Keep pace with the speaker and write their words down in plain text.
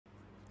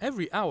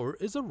Every hour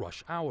is a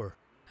rush hour,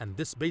 and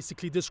this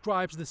basically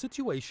describes the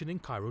situation in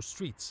Cairo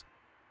streets.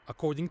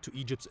 According to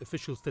Egypt's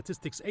official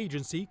statistics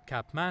agency,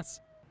 CapMass,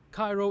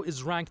 Cairo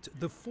is ranked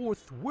the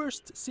 4th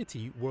worst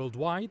city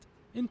worldwide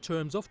in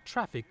terms of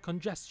traffic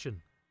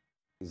congestion.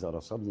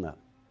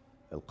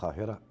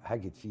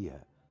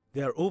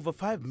 There are over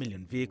 5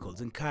 million vehicles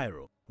in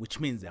Cairo, which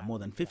means there are more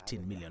than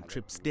 15 million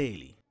trips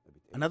daily.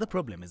 Another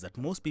problem is that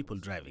most people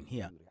driving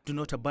here do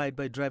not abide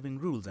by driving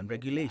rules and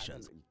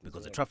regulations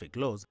because the traffic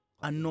laws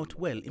are not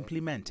well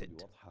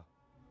implemented.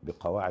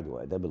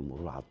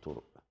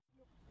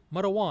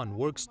 Marwan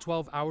works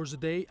 12 hours a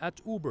day at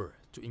Uber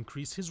to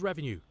increase his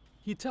revenue.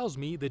 He tells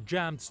me the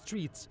jammed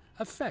streets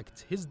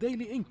affect his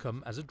daily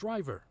income as a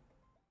driver.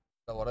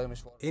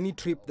 Any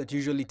trip that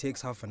usually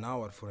takes half an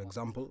hour, for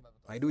example,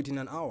 I do it in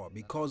an hour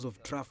because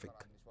of traffic.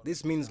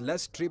 This means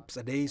less trips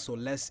a day, so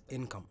less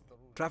income.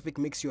 Traffic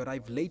makes you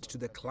arrive late to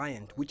the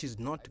client, which is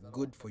not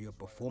good for your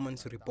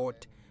performance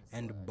report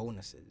and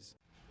bonuses.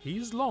 He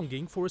is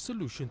longing for a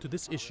solution to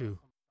this issue.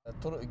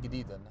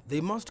 They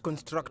must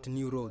construct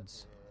new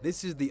roads.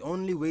 This is the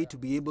only way to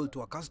be able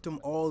to accustom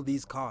all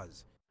these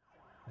cars.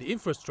 The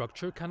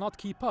infrastructure cannot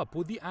keep up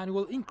with the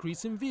annual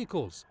increase in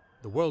vehicles.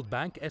 The World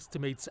Bank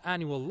estimates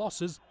annual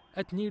losses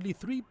at nearly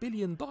 $3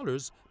 billion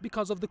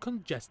because of the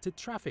congested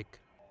traffic.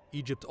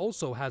 Egypt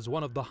also has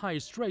one of the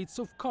highest rates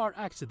of car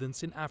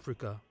accidents in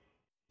Africa.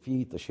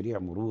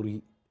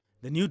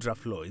 The new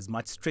draft law is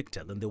much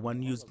stricter than the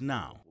one used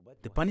now.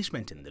 The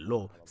punishment in the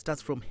law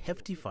starts from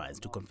hefty fines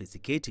to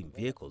confiscating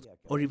vehicles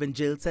or even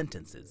jail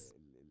sentences.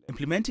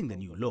 Implementing the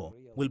new law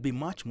will be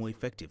much more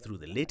effective through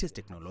the latest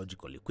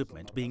technological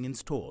equipment being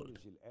installed.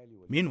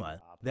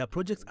 Meanwhile, there are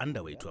projects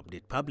underway to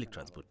update public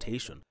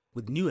transportation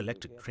with new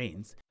electric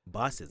trains,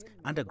 buses,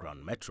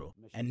 underground metro,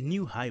 and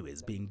new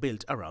highways being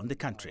built around the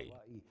country.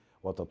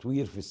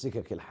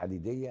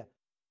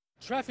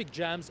 Traffic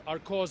jams are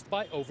caused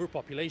by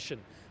overpopulation.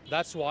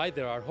 That's why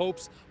there are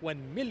hopes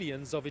when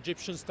millions of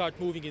Egyptians start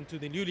moving into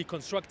the newly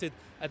constructed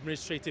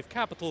administrative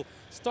capital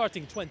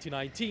starting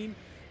 2019,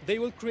 they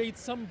will create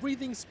some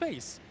breathing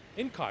space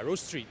in Cairo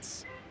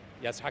streets.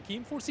 Yasser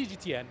Hakim for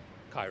CGTN,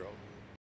 Cairo.